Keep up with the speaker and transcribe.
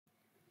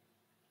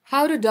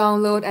How to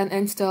download and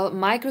install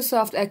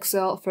Microsoft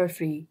Excel for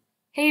free.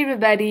 Hey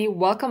everybody,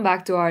 welcome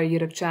back to our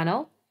YouTube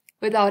channel.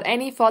 Without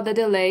any further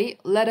delay,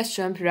 let us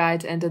jump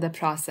right into the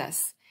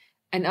process.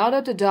 In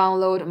order to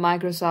download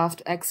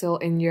Microsoft Excel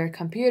in your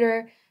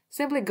computer,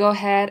 simply go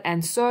ahead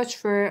and search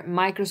for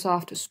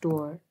Microsoft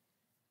Store.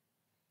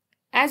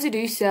 As you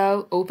do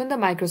so, open the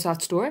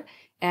Microsoft Store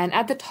and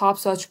at the top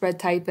search bar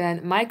type in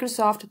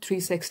Microsoft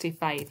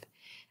 365.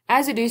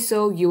 As you do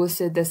so, you will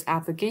see this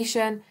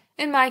application.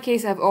 In my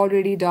case, I've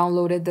already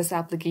downloaded this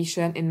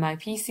application in my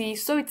PC,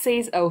 so it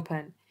says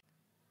open.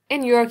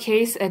 In your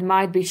case, it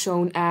might be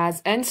shown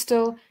as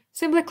install.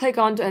 Simply click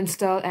on to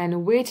install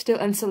and wait till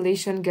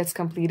installation gets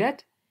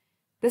completed.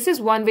 This is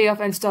one way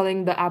of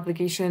installing the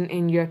application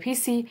in your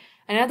PC.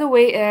 Another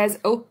way is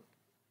open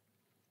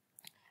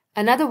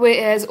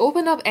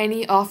up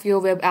any of your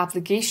web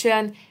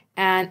application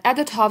and at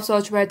the top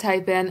search bar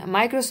type in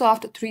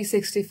Microsoft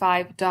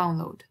 365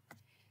 download.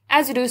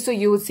 As you do so,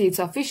 you will see its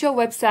official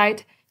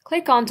website.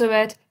 Click onto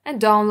it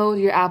and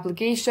download your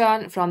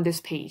application from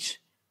this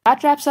page.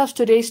 That wraps up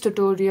today's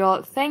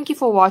tutorial. Thank you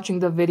for watching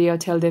the video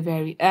till the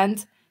very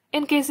end.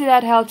 In case it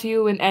had helped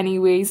you in any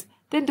ways,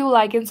 then do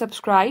like and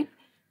subscribe.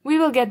 We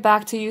will get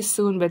back to you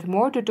soon with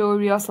more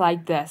tutorials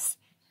like this.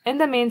 In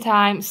the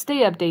meantime, stay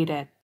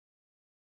updated.